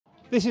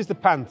This is the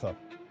Panther.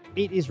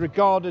 It is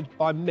regarded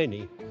by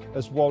many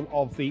as one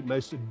of the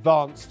most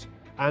advanced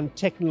and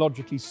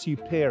technologically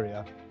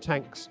superior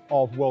tanks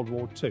of World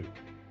War II.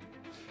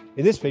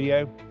 In this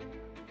video,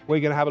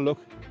 we're going to have a look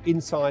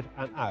inside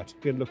and out.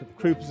 We're going to look at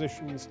the crew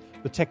positions,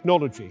 the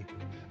technology,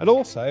 and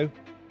also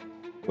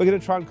we're going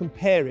to try and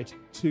compare it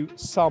to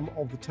some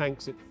of the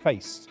tanks it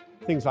faced,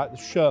 things like the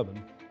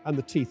Sherman and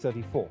the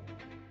T-34.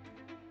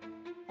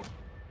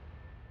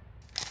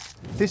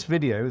 This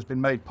video has been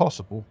made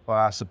possible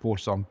by our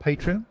supporters on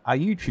Patreon, our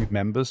YouTube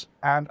members,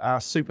 and our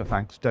super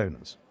thanks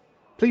donors.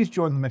 Please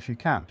join them if you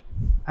can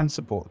and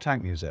support the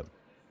Tank Museum.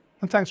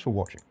 And thanks for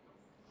watching.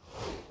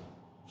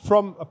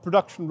 From a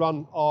production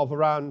run of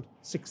around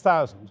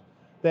 6,000,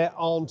 there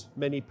aren't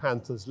many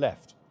Panthers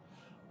left.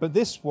 But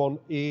this one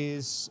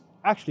is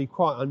actually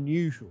quite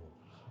unusual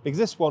because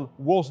this one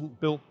wasn't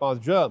built by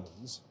the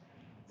Germans.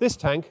 This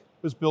tank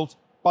was built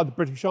by the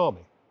British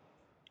Army.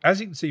 As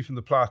you can see from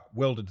the plaque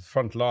welded to the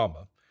frontal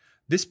armour,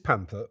 this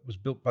Panther was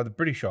built by the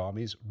British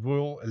Army's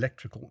Royal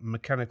Electrical and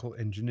Mechanical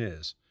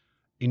Engineers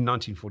in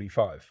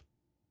 1945.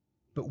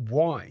 But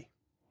why?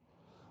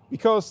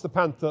 Because the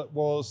Panther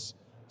was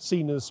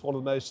seen as one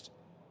of the most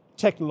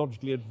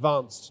technologically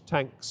advanced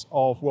tanks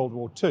of World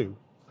War II,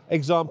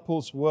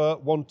 examples were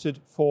wanted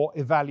for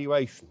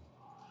evaluation.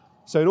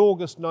 So in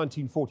August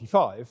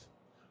 1945,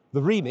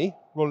 the REME,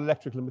 Royal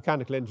Electrical and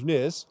Mechanical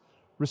Engineers,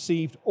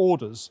 received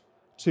orders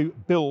to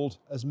build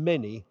as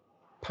many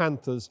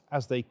Panthers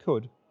as they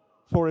could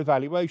for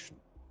evaluation.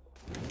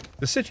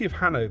 The city of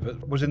Hanover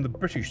was in the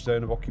British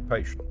zone of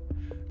occupation,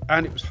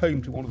 and it was home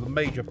to one of the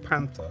major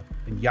Panther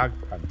and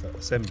Jagdpanther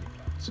assembly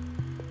plants.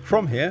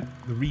 From here,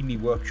 the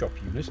REME workshop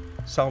unit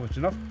salvaged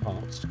enough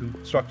parts to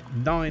construct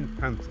 9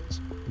 Panthers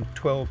and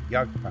 12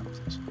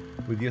 Jagdpanthers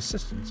with the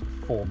assistance of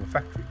former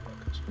factory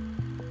workers.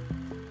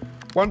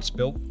 Once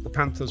built, the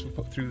Panthers were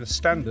put through the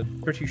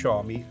standard British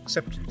Army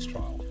acceptance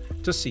trial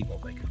to see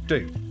what they could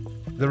do.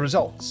 The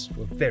results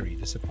were very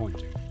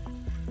disappointing.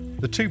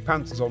 The 2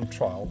 Panthers on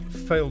trial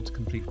failed to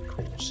complete the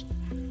course,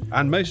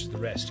 and most of the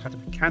rest had to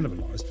be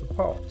cannibalised for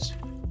parts.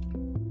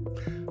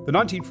 The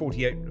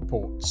 1948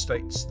 report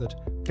states that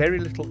very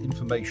little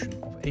information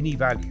of any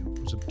value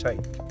was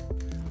obtained,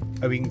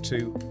 owing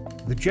to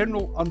the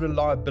general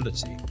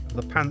unreliability of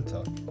the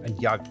Panther and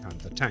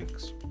Jagdpanther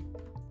tanks.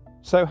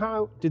 So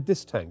how did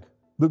this tank,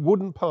 that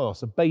wouldn't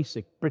pass a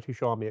basic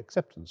British Army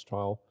acceptance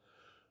trial,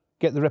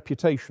 get the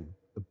reputation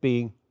of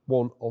being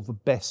one of the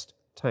best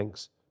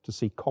tanks to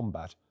see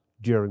combat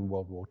during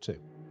World War II?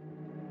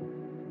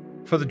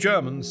 For the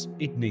Germans,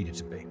 it needed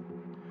to be.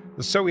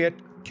 The Soviet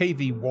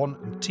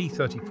KV-1 and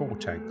T-34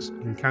 tanks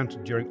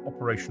encountered during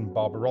Operation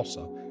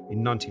Barbarossa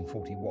in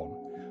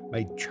 1941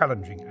 made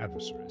challenging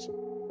adversaries.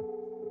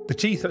 The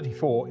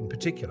T-34 in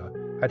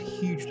particular had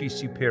hugely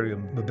superior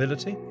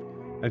mobility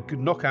and could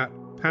knock out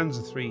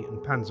Panzer III and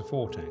Panzer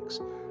IV tanks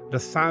at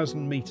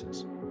 1,000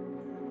 metres,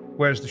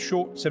 whereas the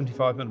short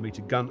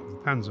 75mm gun of the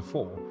Panzer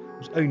IV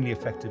was only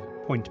effective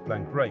at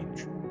point-blank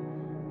range,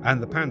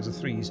 and the Panzer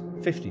III's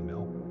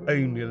 50mm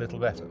only a little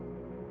better.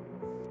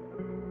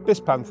 This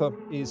Panther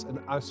is an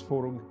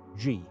Ausführung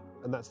G,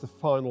 and that's the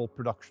final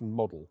production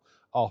model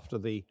after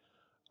the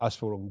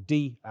Ausführung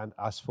D and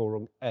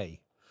Ausführung A.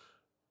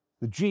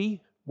 The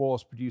G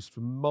was produced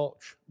from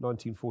March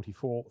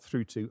 1944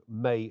 through to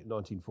May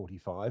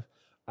 1945,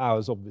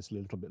 ours obviously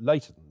a little bit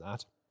later than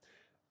that,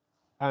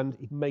 and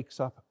it makes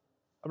up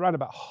around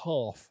about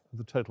half of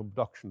the total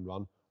production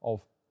run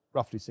of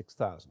roughly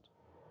 6,000.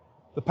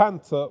 The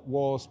Panther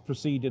was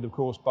preceded, of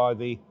course, by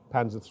the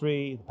Panzer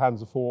III, the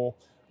Panzer IV,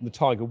 and the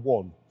Tiger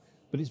I,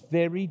 but it's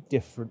very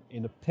different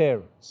in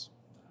appearance.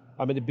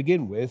 I mean, to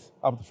begin with,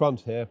 up at the front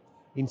here,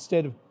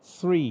 instead of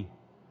 3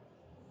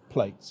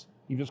 plates,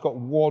 you've just got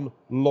one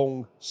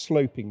long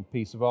sloping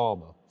piece of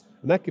armour,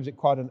 and that gives it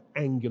quite an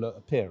angular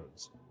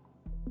appearance.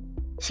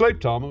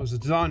 Sloped armour was a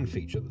design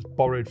feature that's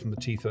borrowed from the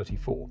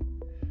T-34,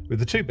 with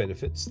the 2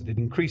 benefits that it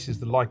increases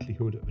the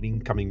likelihood of an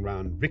incoming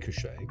round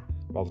ricocheting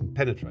rather than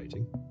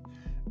penetrating,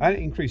 and it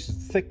increases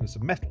the thickness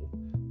of metal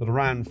that a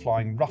round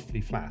flying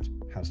roughly flat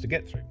has to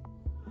get through.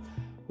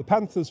 The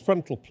Panther's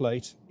frontal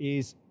plate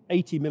is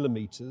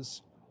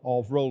 80mm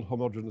of rolled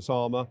homogeneous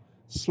armour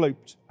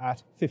sloped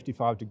at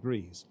 55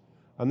 degrees,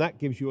 and that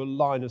gives you a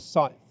line of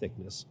sight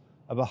thickness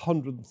of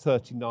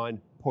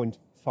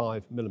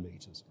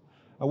 139.5mm.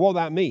 And what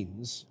that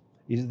means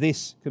is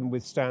this can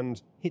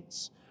withstand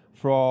hits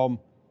from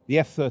the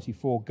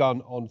F-34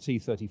 gun on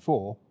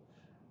T-34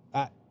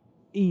 at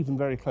even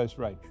very close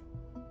range.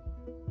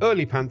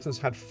 Early Panthers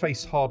had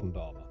face-hardened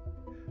armour,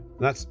 and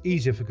that's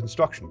easier for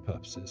construction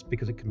purposes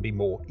because it can be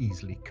more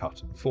easily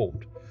cut and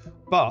formed,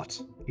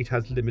 but it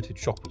has limited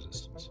shock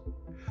resistance.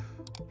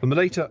 From the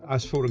later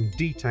Ausführung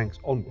D tanks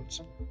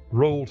onwards,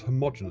 rolled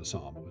homogeneous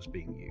armour was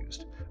being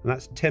used, and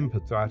that's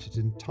tempered throughout its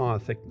entire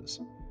thickness,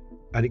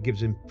 and it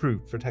gives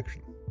improved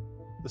protection.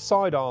 The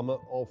side armour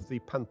of the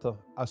Panther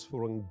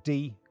Ausführung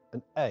D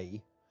and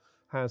A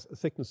has a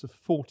thickness of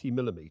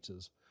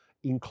 40mm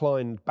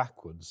inclined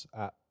backwards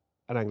at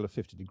an angle of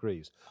 50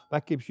 degrees.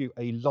 That gives you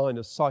a line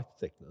of sight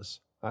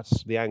thickness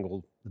that's the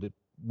angle that it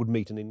would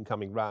meet an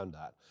incoming round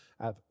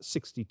at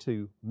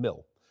 62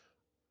 mil.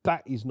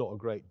 That is not a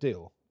great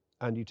deal,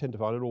 and you tend to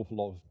find an awful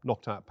lot of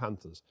knocked out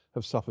Panthers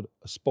have suffered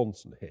a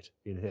sponson hit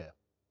in here.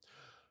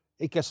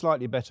 It gets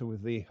slightly better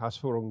with the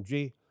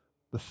Hasforong-G.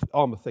 The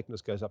armour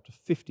thickness goes up to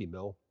 50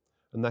 mil,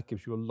 and that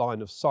gives you a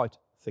line of sight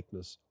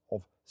thickness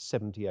of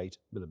 78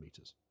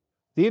 millimetres.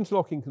 The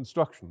interlocking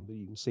construction that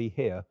you can see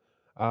here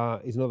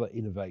is another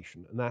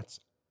innovation, and that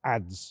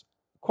adds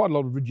quite a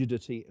lot of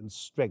rigidity and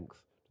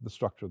strength to the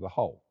structure of the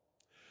hull.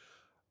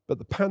 But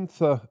the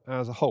Panther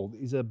as a whole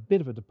is a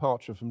bit of a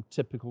departure from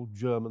typical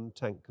German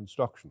tank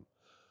construction.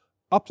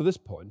 Up to this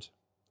point,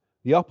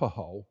 the upper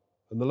hull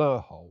and the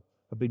lower hull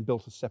have been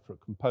built as separate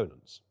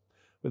components.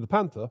 With the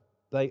Panther,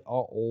 they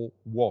are all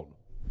one.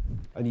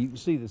 And you can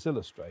see this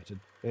illustrated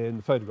in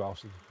the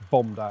photographs of the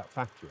bombed out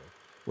factory,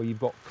 where you've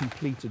got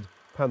completed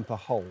Panther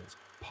hulls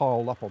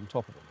piled up on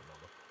top of one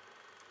another.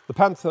 The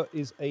Panther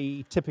is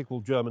a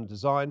typical German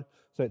design,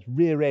 so it's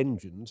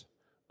rear-engined,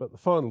 but the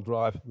final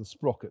drive and the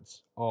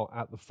sprockets are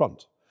at the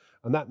front.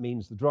 And that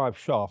means the drive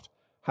shaft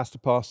has to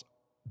pass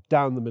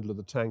down the middle of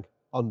the tank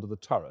under the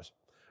turret.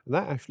 And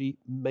that actually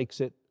makes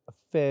it a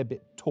fair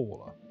bit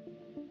taller.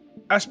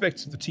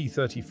 Aspects of the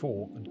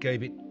T-34 that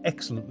gave it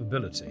excellent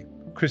mobility,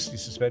 Christie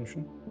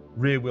suspension,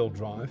 rear-wheel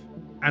drive,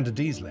 and a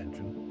diesel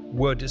engine,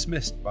 were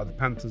dismissed by the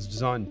Panther's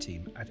design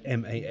team at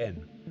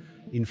MAN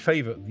in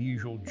favour of the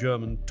usual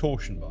German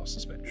torsion bar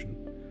suspension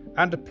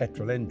and a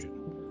petrol engine,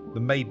 the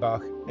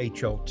Maybach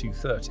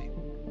HL230,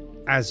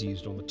 as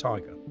used on the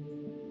Tiger.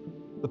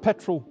 The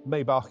petrol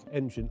Maybach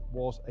engine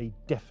was a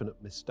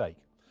definite mistake.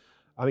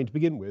 I mean, to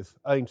begin with,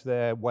 owing to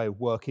their way of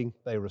working,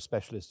 they were a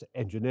specialist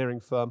engineering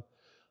firm.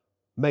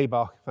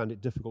 Maybach found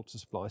it difficult to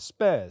supply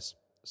spares,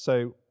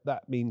 so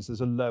that means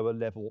there's a lower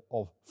level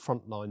of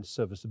frontline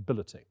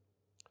serviceability.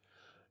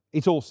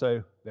 It's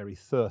also very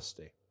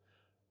thirsty.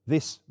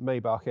 This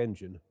Maybach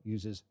engine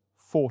uses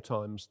 4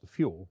 times the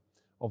fuel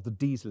of the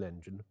diesel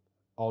engine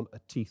on a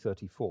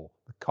T-34,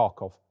 the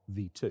Kharkov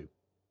V2.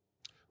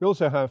 We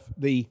also have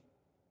the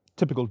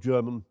typical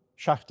German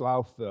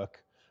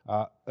Schachtlaufwerk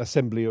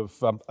assembly of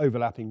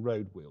overlapping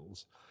road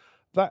wheels.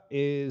 That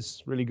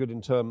is really good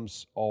in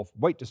terms of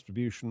weight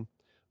distribution,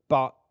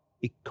 but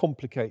it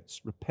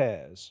complicates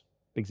repairs,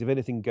 because if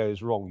anything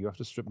goes wrong, you have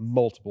to strip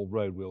multiple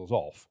road wheels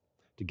off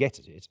to get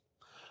at it.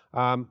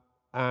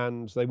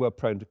 And they were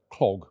prone to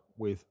clog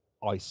with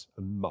ice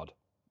and mud.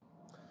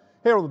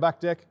 Here on the back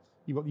deck,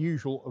 you've got the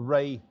usual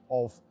array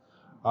of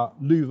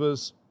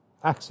louvers,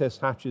 access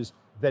hatches,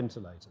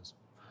 ventilators.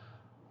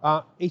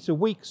 It's a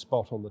weak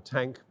spot on the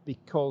tank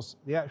because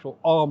the actual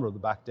armour of the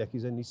back deck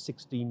is only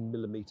 16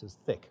 millimetres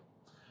thick.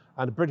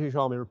 And a British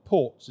Army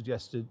report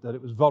suggested that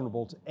it was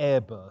vulnerable to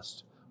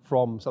airburst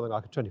from something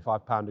like a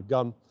 25-pounder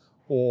gun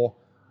or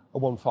a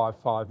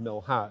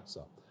 155mm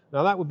howitzer.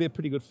 Now that would be a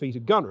pretty good feat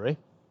of gunnery,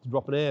 to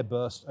drop an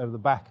airburst over the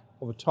back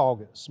of a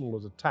target as small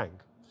as a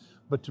tank.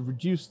 But to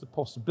reduce the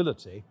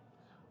possibility,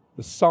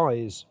 the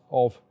size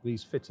of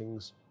these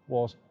fittings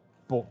was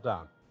brought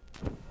down.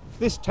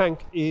 This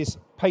tank is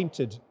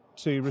painted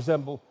to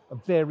resemble a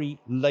very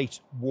late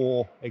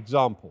war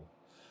example.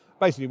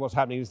 Basically what's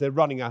happening is they're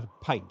running out of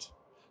paint.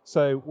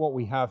 So what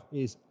we have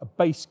is a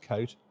base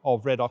coat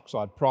of red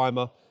oxide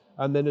primer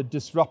and then a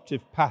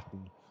disruptive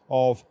pattern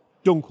of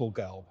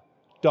Dunkelgelb,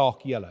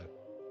 dark yellow.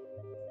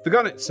 The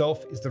gun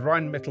itself is the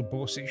Rheinmetall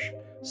Borsig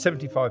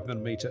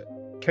 75mm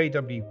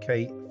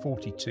KWK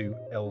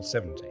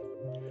 42L70.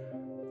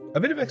 A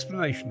bit of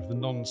explanation for the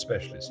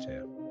non-specialist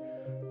here.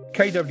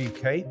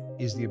 KWK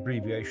is the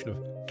abbreviation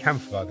of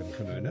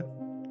Kampfwagenkanone,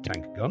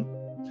 tank gun.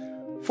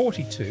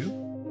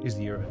 42 is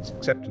the year of its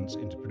acceptance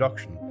into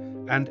production,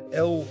 and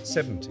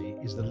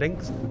L70 is the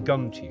length of the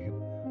gun tube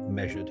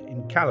measured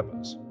in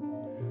calibers.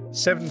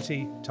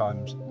 70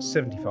 times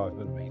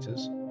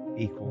 75mm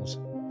equals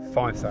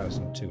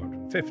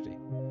 5,250.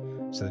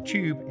 So the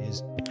tube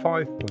is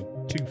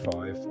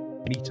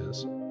 5.25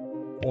 metres,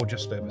 or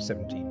just over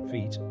 17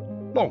 feet,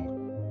 long.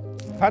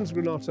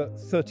 Panzergranate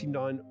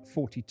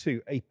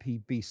 3942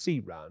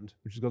 APBC round,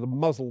 which has got a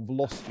muzzle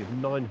velocity of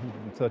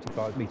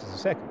 935 metres a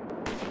second,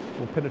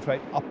 will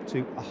penetrate up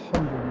to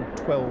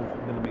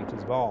 112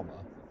 millimetres of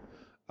armour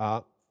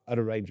at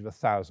a range of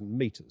 1,000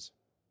 metres.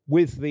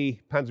 With the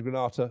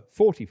Panzergranate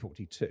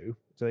 4042,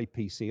 it's an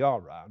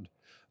APCR round,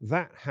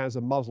 that has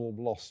a muzzle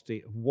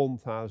velocity of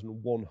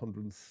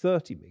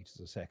 1,130 metres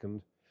a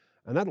second,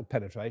 and that'll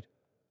penetrate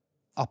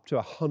up to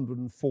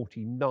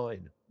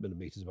 149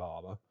 millimetres of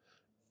armour,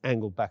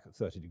 angled back at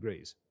 30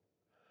 degrees.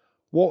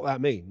 What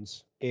that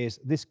means is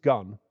this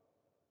gun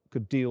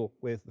could deal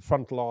with the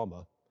frontal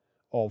armour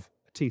of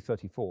a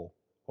T-34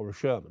 or a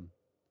Sherman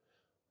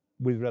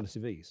with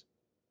relative ease.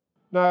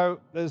 Now,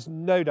 there's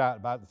no doubt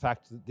about the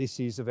fact that this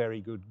is a very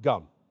good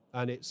gun,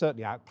 and it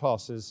certainly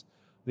outclasses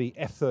the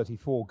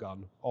F-34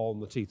 gun on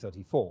the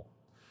T-34.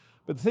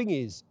 But the thing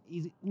is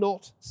it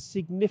not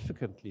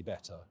significantly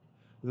better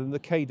than the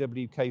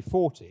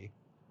KWK-40,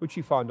 which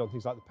you find on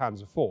things like the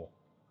Panzer IV,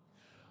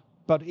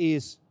 but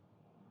is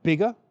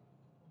bigger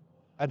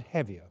and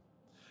heavier.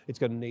 It's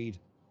going to need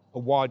a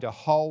wider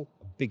hull,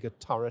 a bigger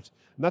turret,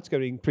 and that's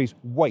going to increase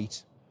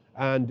weight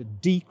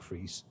and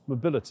decrease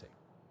mobility.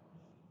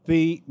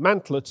 The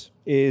mantlet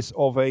is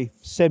of a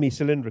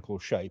semi-cylindrical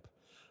shape,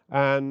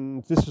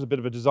 and this is a bit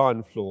of a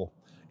design flaw.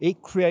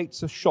 It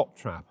creates a shot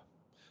trap.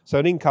 So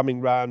an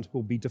incoming round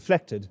will be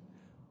deflected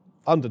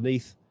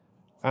underneath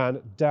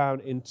and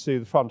down into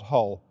the front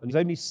hull. And there's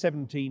only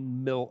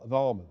 17 mil of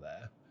armour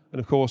there.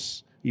 And of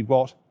course, you've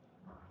got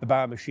the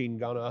bow machine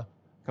gunner,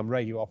 come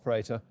radio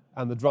operator,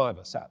 and the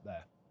driver sat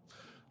there.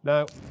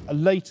 Now, a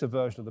later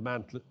version of the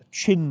mantlet, a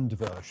chinned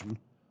version,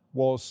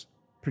 was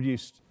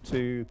produced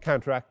to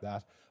counteract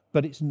that,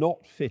 but it's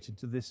not fitted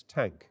to this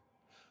tank.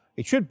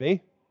 It should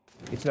be.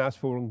 It's an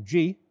Ausführung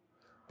G,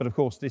 but of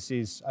course this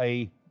is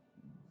a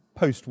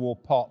post-war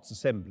parts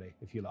assembly,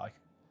 if you like.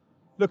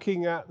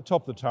 Looking at the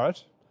top of the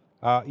turret,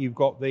 you've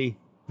got the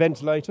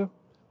ventilator,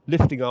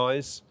 lifting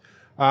eyes.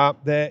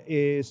 There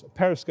is a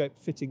periscope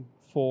fitting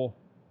for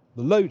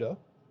the loader,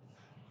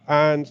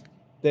 and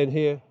then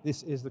here,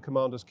 this is the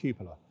commander's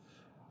cupola.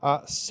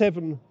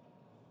 7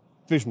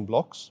 vision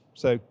blocks,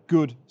 so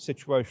good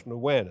situational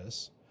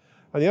awareness.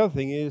 And the other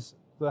thing is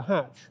the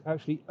hatch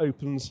actually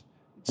opens,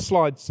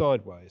 slides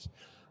sideways.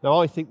 Now,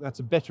 I think that's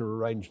a better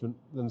arrangement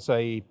than,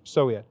 say,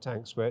 Soviet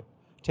tanks where it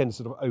tends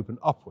to sort of open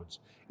upwards.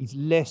 It's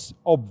less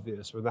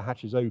obvious when the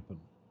hatch is open,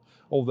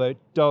 although it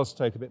does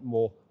take a bit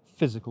more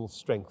physical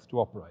strength to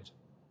operate.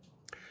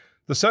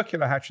 The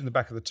circular hatch in the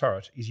back of the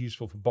turret is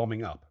useful for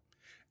bombing up,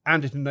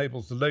 and it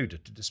enables the loader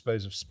to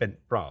dispose of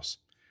spent brass,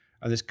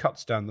 and this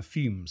cuts down the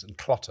fumes and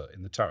clutter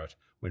in the turret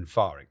when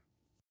firing.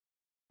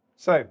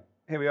 So,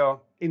 here we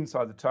are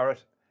inside the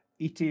turret.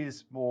 It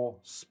is more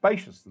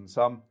spacious than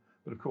some,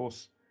 but of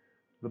course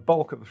the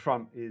bulk of the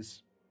front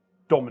is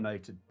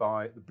dominated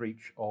by the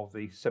breech of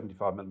the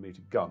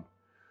 75mm gun.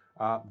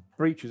 The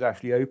breech is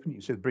actually open. You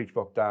can see the breech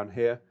block down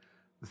here.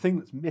 The thing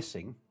that's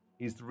missing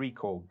is the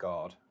recoil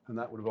guard, and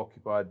that would have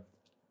occupied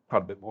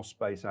quite a bit more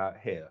space out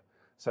here.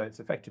 So it's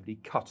effectively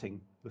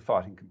cutting the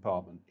fighting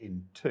compartment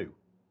in two.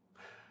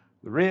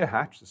 The rear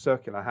hatch, the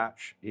circular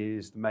hatch,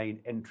 is the main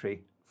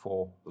entry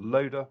for the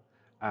loader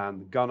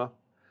and the gunner.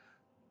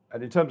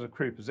 And in terms of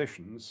crew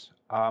positions,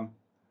 the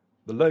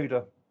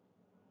loader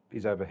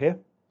is over here.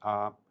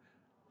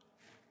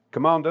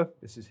 Commander,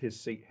 this is his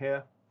seat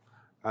here.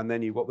 And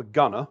then you've got the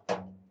gunner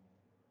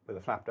with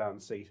a flap down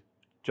seat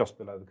just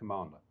below the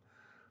commander.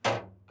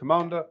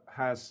 Commander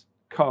has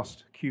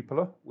cast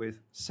cupola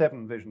with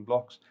 7 vision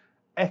blocks,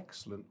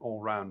 excellent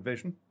all-round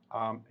vision.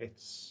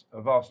 It's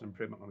a vast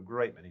improvement on a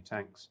great many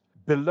tanks.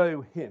 Below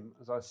him,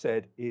 as I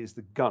said, is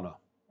the gunner.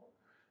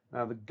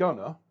 Now the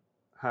gunner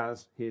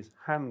has his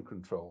hand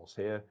controls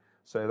here,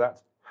 so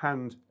that's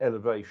hand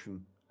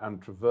elevation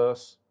and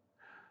traverse.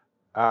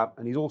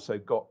 And he's also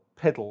got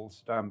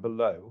pedals down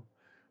below,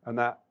 and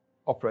that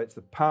operates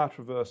the power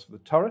traverse for the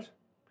turret,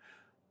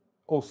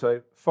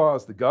 also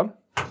fires the gun,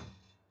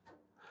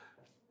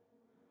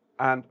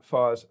 and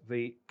fires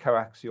the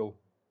coaxial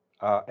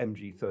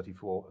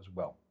MG34 as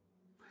well.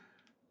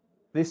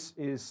 This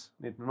is,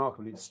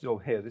 remarkably, it's still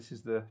here. This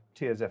is the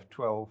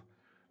TSF-12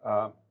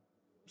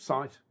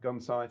 sight,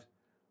 gun sight.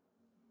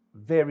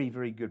 Very,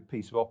 very good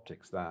piece of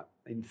optics, that.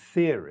 In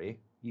theory,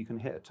 you can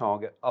hit a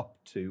target up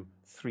to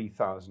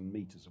 3,000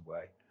 meters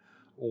away.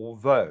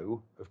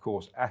 Although, of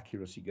course,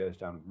 accuracy goes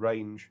down with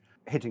range.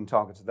 Hitting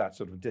targets at that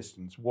sort of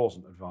distance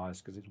wasn't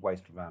advised because it's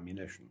waste of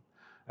ammunition.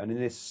 And in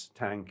this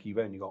tank, you've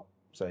only got,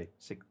 say,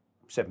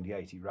 70,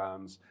 80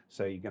 rounds,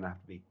 so you're going to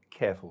have to be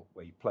careful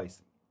where you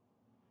place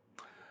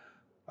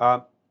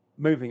them.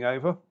 Moving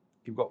over,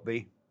 you've got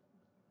the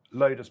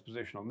loader's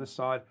position on this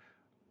side.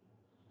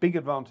 Big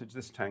advantage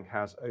this tank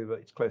has over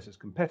its closest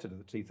competitor,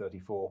 the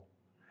T-34,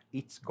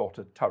 it's got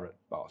a turret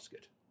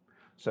basket.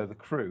 So the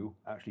crew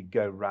actually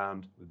go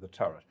round with the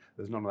turret.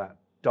 There's none of that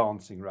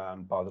dancing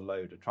around by the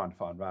loader trying to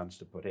find rounds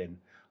to put in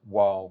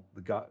while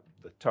the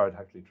turret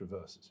actually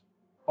traverses.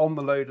 On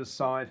the loader's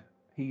side,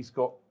 he's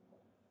got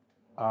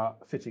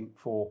fitting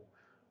for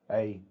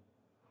a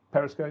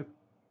periscope.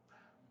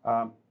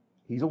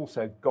 He's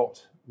also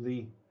got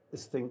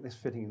this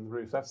fitting in the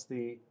roof. That's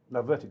the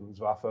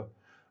Vertikalungswaffe.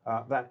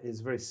 That is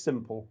a very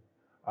simple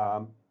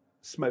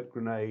smoke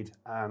grenade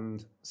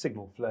and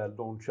signal flare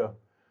launcher,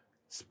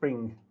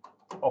 spring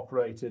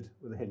operated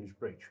with a hinged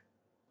breech.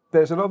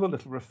 There's another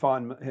little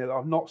refinement here that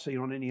I've not seen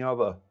on any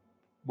other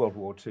World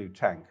War II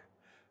tank,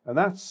 and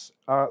that's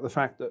the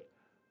fact that,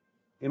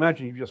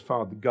 imagine you've just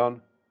fired the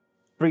gun,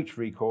 breech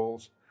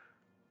recoils,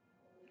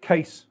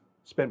 case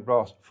spent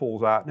brass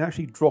falls out and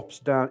actually drops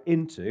down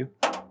into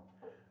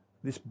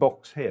this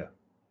box here.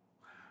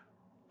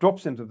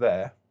 Drops into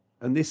there,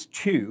 and this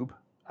tube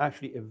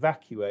actually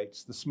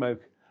evacuates the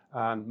smoke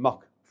and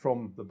muck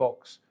from the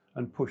box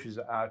and pushes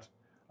it out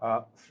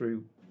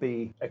through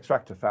the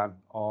extractor fan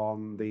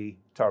on the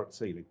turret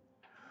ceiling.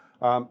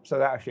 So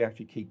that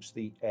actually keeps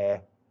the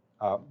air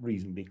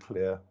reasonably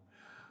clear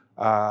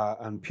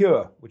and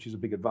pure, which is a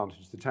big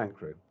advantage to the tank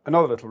crew.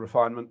 Another little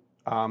refinement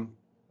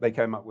they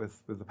came up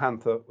with the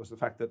Panther was the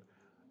fact that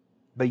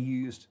they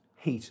used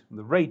heat from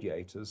the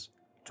radiators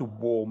to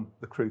warm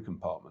the crew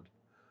compartment.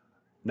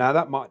 Now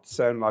that might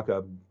sound like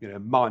a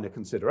minor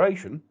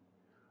consideration,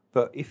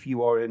 but if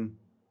you are in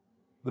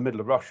the middle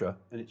of Russia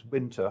and it's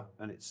winter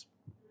and it's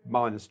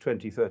minus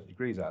 20, 30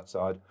 degrees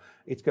outside,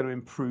 it's going to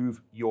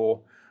improve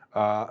your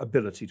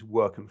ability to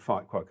work and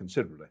fight quite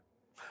considerably.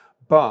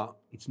 But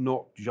it's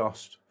not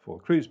just for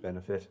crew's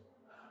benefit.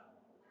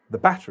 The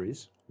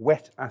batteries,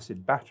 wet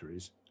acid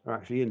batteries, are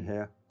actually in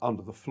here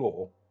under the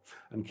floor,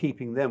 and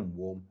keeping them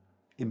warm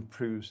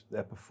improves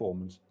their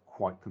performance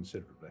quite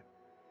considerably.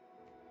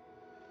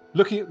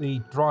 Looking at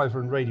the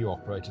driver and radio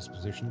operator's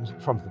positions in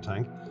front of the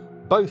tank,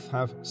 both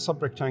have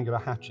sub-rectangular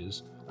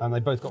hatches and they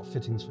both got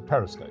fittings for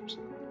periscopes.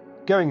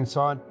 Going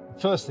inside,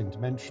 the first thing to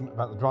mention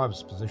about the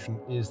driver's position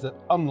is that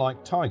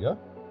unlike Tiger,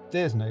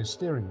 there's no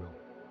steering wheel.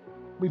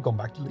 We've gone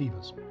back to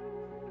levers.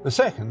 The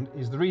second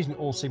is the reason it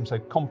all seems so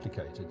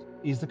complicated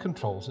is the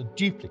controls are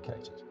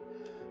duplicated.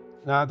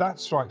 Now that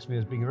strikes me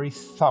as being a very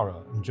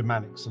thorough and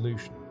Germanic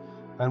solution,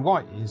 and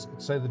why it is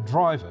it's so the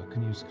driver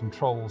can use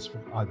controls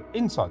from either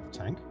inside the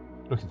tank,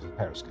 looking through the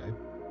periscope,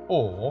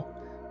 or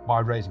by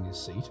raising his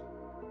seat,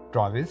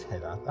 drive his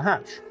head out the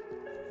hatch.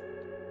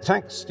 The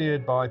tank's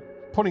steered by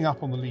pulling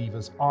up on the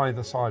levers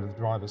either side of the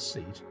driver's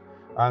seat,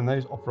 and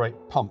those operate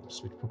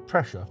pumps which put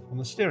pressure on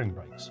the steering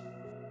brakes.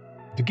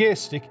 The gear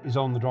stick is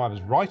on the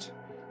driver's right.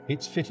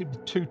 It's fitted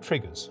with two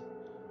triggers.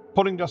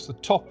 Pulling just the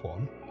top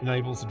one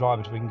enables the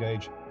driver to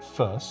engage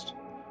first.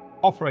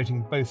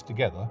 Operating both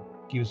together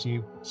gives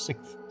you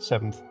 6th,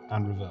 7th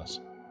and reverse.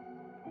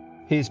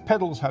 His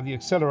pedals have the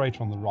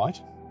accelerator on the right,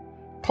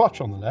 clutch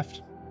on the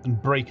left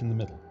and brake in the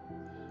middle,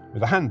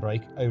 with a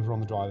handbrake over on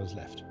the driver's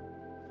left.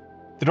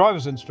 The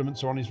driver's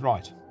instruments are on his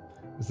right.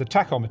 There's the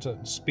tachometer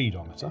and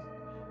speedometer,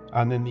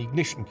 and then the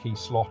ignition key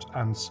slot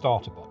and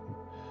starter button,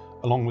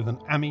 along with an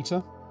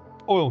ammeter,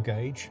 oil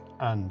gauge,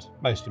 and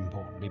most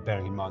importantly,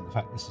 bearing in mind the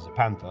fact this is a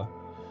Panther,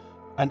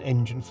 an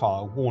engine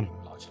fire warning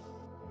light.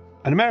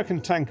 An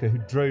American tanker who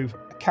drove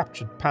a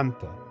captured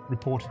Panther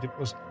reported it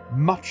was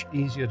much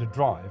easier to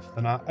drive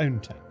than our own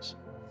tanks.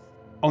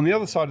 On the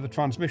other side of the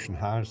transmission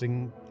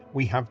housing,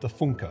 we have the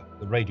Funker,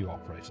 the radio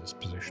operator's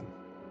position.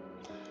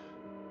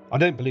 I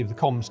don't believe the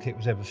comms kit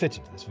was ever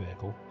fitted to this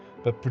vehicle,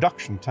 but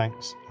production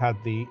tanks had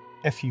the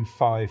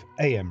FU5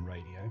 AM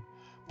radio,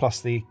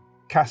 plus the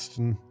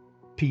Caston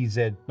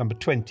PZ number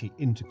 20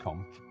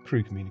 intercom for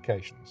crew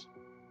communications.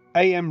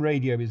 AM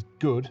radio is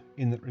good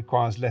in that it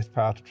requires less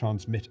power to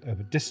transmit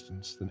over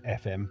distance than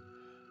FM,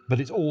 but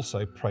it's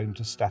also prone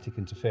to static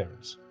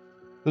interference.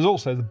 There's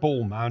also the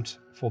ball mount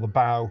for the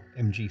bow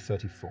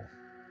MG34.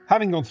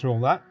 Having gone through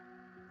all that,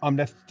 I'm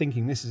left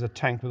thinking this is a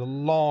tank with a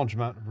large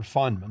amount of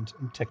refinement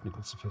and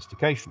technical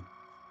sophistication.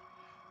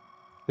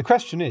 The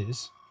question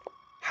is,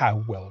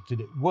 how well did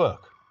it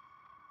work?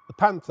 The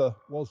Panther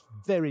was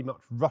very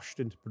much rushed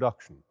into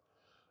production,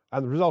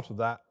 and the result of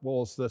that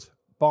was that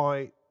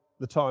by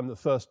the time the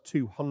first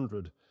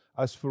 200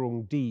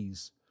 Ausführung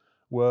Ds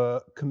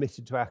were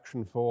committed to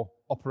action for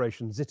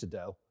Operation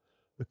Citadel,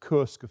 the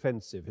Kursk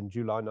offensive in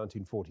July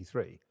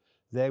 1943,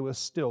 there were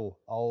still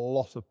a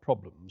lot of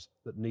problems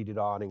that needed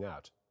ironing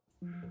out.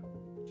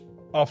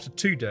 After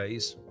 2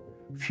 days,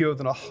 fewer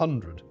than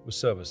 100 were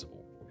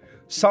serviceable,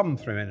 some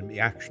through enemy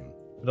action,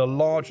 but a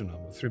larger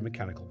number through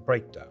mechanical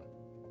breakdown.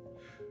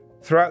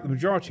 Throughout the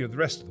majority of the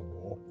rest of the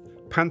war,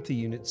 Panther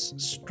units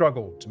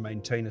struggled to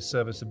maintain a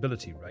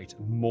serviceability rate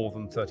of more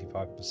than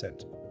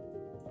 35%.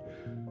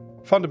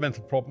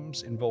 Fundamental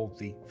problems involved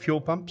the fuel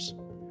pumps,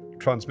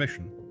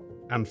 transmission,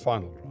 and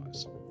final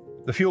drives.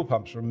 The fuel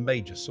pumps were a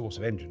major source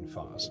of engine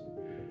fires,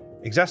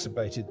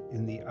 exacerbated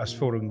in the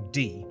Ausführung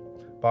D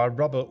by a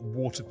rubber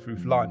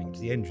waterproof lining to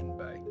the engine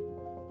bay,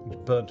 which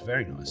burnt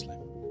very nicely.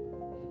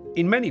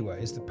 In many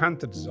ways, the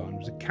Panther design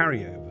was a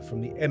carryover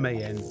from the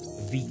MAN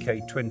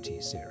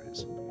VK20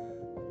 series,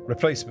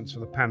 replacements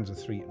for the Panzer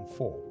III and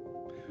IV.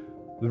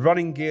 The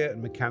running gear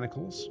and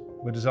mechanicals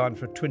were designed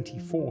for a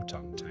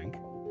 24-ton tank,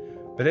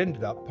 but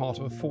ended up part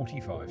of a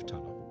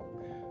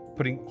 45-tonner,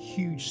 putting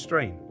huge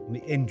strain on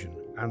the engine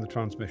and the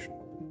transmission.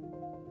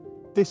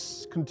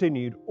 This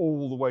continued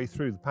all the way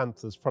through the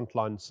Panther's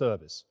frontline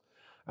service,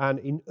 and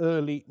in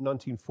early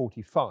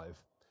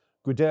 1945,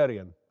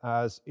 Guderian,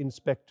 as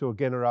Inspector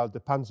General der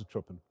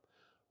Panzertruppen,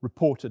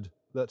 reported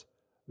that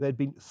there had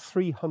been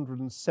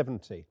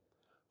 370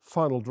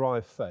 final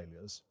drive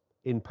failures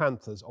in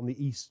Panthers on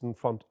the Eastern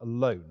Front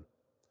alone.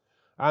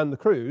 And the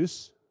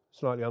crews,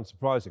 slightly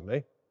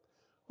unsurprisingly,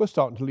 were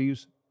starting to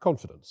lose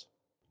confidence.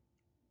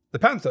 The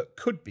Panther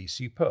could be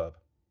superb.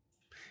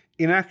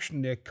 In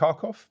action near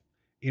Kharkov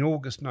in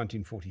August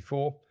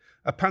 1944,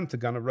 a Panther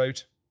gunner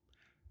wrote,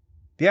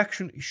 "The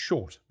action is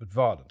short but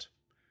violent.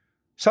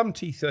 Some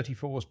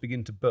T-34s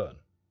begin to burn.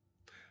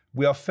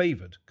 We are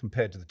favoured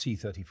compared to the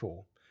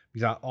T-34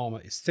 because our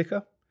armour is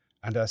thicker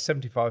and our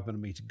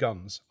 75mm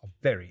guns are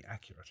very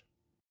accurate."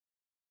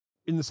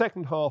 In the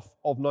second half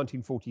of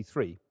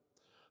 1943,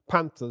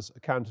 Panthers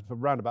accounted for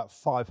around about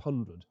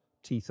 500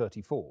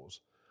 T-34s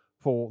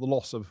for the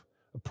loss of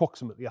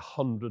approximately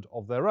 100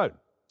 of their own.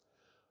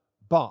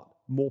 But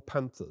more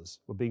Panthers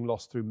were being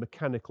lost through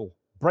mechanical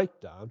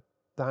breakdown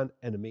than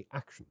enemy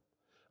action.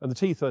 And the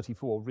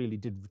T-34 really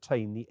did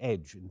retain the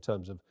edge in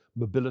terms of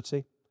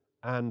mobility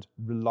and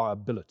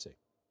reliability.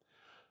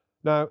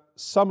 Now,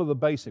 some of the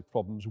basic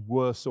problems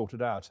were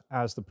sorted out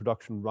as the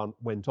production run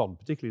went on,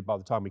 particularly by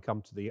the time we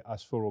come to the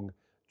Ausführung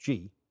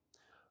G,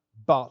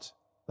 but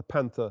the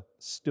Panther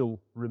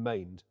still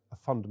remained a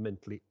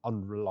fundamentally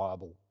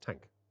unreliable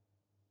tank.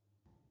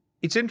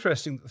 It's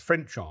interesting that the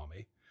French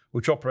army,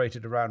 which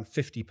operated around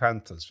 50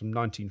 Panthers from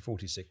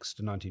 1946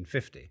 to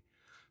 1950,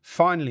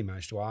 finally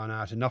managed to iron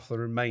out enough of the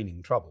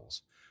remaining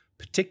troubles,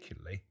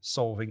 particularly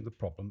solving the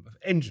problem of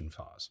engine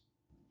fires.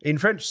 In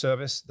French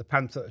service, the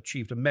Panther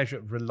achieved a measure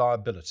of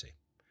reliability,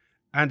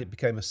 and it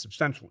became a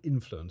substantial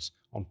influence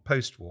on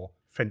post-war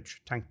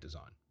French tank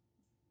design.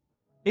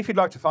 If you'd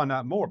like to find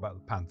out more about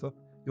the Panther,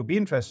 you'll be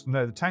interested to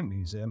know the Tank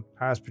Museum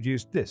has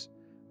produced this,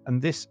 and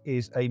this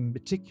is a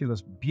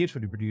meticulous,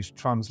 beautifully produced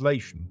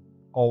translation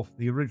of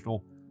the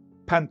original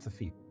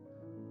Pantherfibel.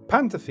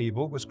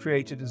 Pantherfibel was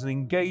created as an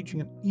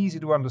engaging and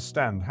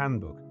easy-to-understand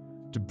handbook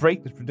to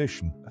break the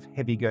tradition of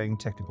heavy-going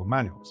technical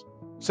manuals.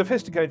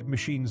 Sophisticated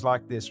machines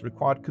like this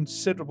required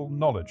considerable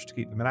knowledge to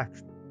keep them in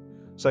action,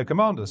 so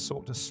commanders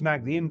sought to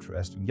snag the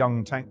interest of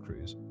young tank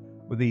crews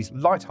with these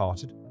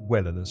light-hearted,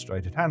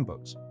 well-illustrated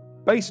handbooks.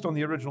 Based on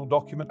the original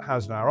document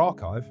housed in our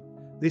archive,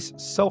 this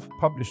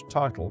self-published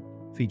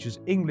title features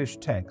English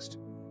text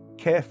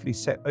carefully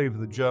set over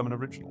the German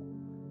original,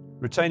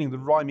 retaining the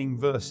rhyming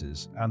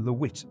verses and the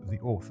wit of the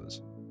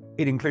authors.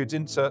 It includes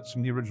inserts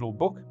from the original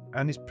book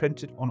and is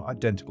printed on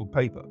identical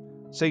paper,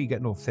 so you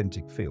get an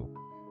authentic feel.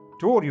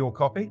 To order your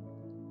copy,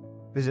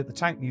 visit the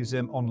Tank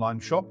Museum online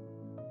shop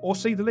or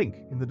see the link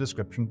in the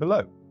description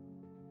below.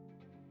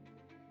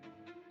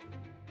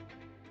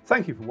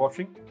 Thank you for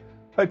watching.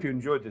 Hope you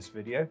enjoyed this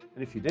video,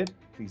 and if you did,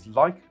 please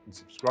like and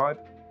subscribe,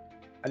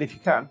 and if you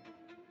can,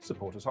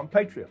 support us on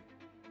Patreon.